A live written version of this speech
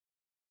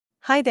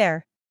Hi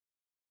there!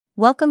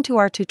 Welcome to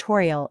our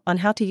tutorial on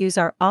how to use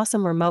our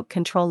awesome remote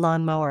control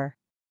lawn mower.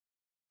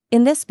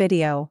 In this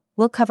video,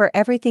 we'll cover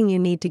everything you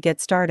need to get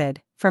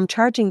started, from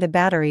charging the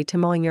battery to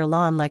mowing your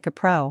lawn like a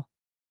pro.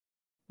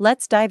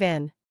 Let's dive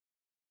in.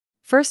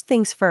 First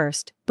things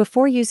first,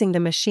 before using the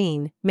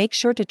machine, make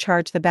sure to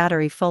charge the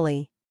battery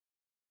fully.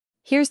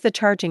 Here's the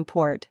charging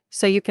port,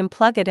 so you can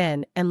plug it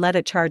in and let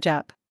it charge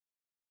up.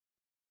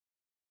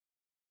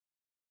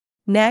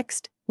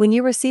 Next, when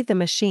you receive the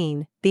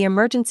machine, the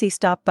emergency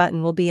stop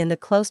button will be in the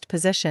closed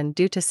position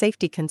due to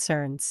safety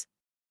concerns.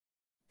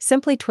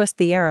 Simply twist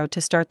the arrow to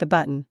start the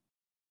button.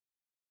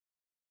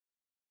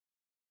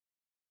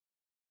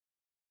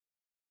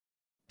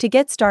 To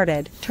get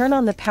started, turn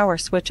on the power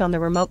switch on the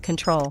remote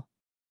control.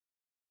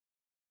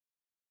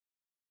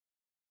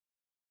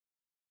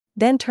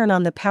 Then turn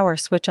on the power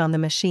switch on the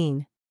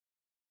machine.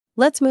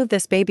 Let's move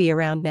this baby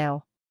around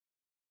now.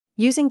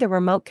 Using the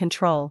remote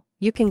control,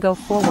 you can go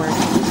forward,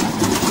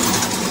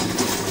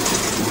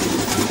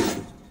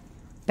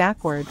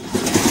 backward,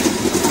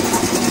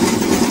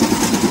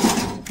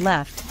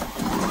 left,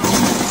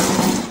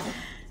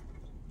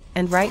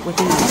 and right with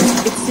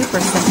ease. It's super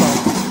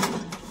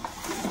simple.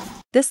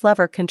 This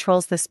lever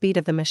controls the speed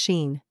of the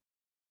machine.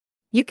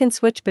 You can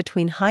switch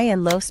between high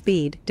and low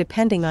speed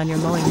depending on your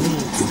mowing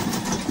needs.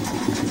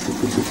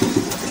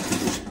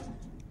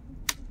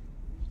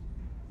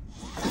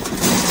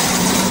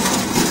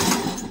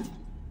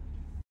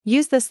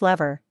 Use this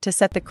lever to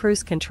set the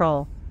cruise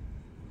control.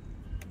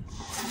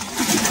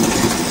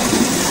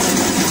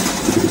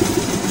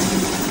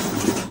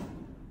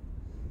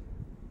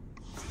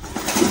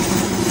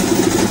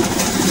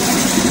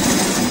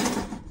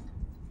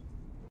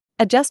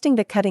 Adjusting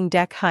the cutting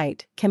deck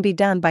height can be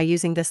done by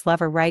using this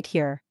lever right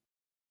here.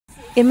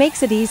 It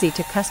makes it easy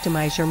to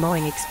customize your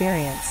mowing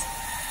experience.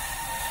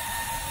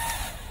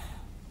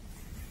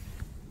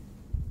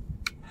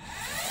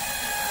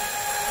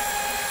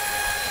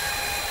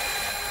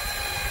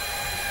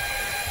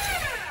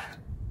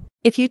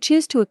 If you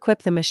choose to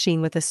equip the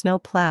machine with a snow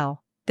plow,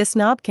 this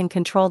knob can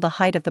control the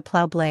height of the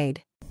plow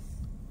blade.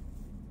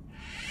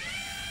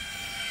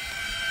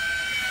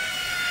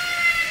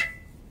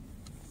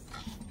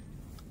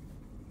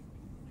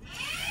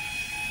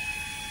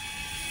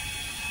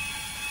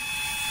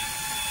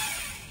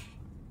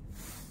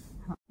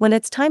 When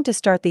it's time to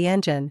start the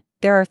engine,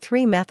 there are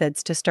 3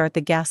 methods to start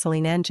the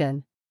gasoline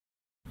engine.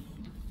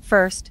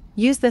 First,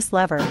 use this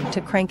lever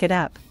to crank it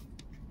up.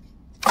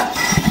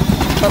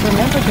 But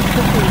remember to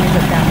quickly move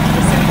it back to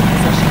the center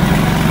position.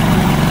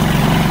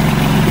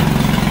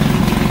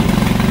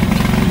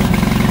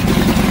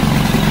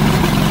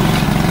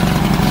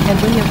 And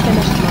when you're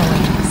finished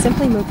mowing,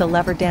 simply move the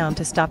lever down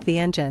to stop the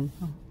engine.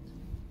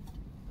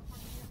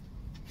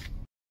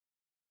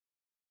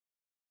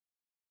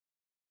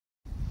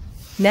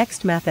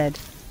 Next method.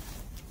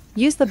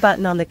 Use the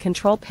button on the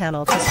control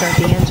panel to start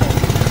the engine.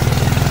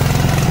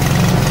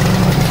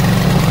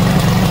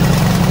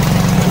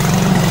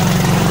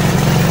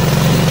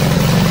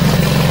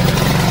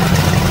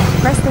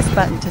 Press this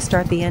button to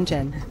start the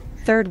engine.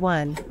 Third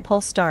one,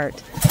 pull start.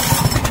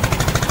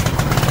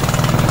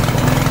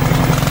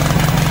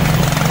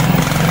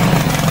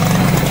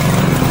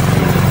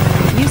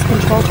 Use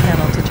control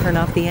panel to turn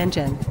off the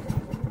engine.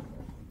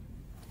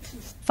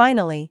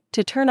 Finally,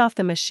 to turn off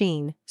the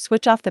machine,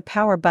 switch off the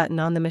power button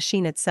on the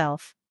machine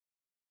itself,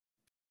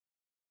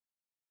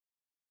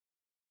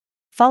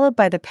 followed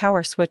by the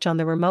power switch on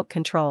the remote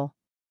control.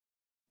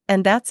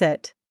 And that's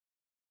it.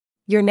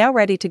 You're now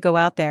ready to go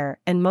out there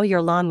and mow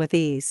your lawn with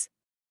ease.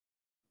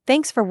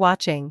 Thanks for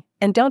watching,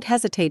 and don't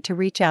hesitate to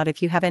reach out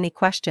if you have any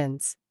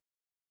questions.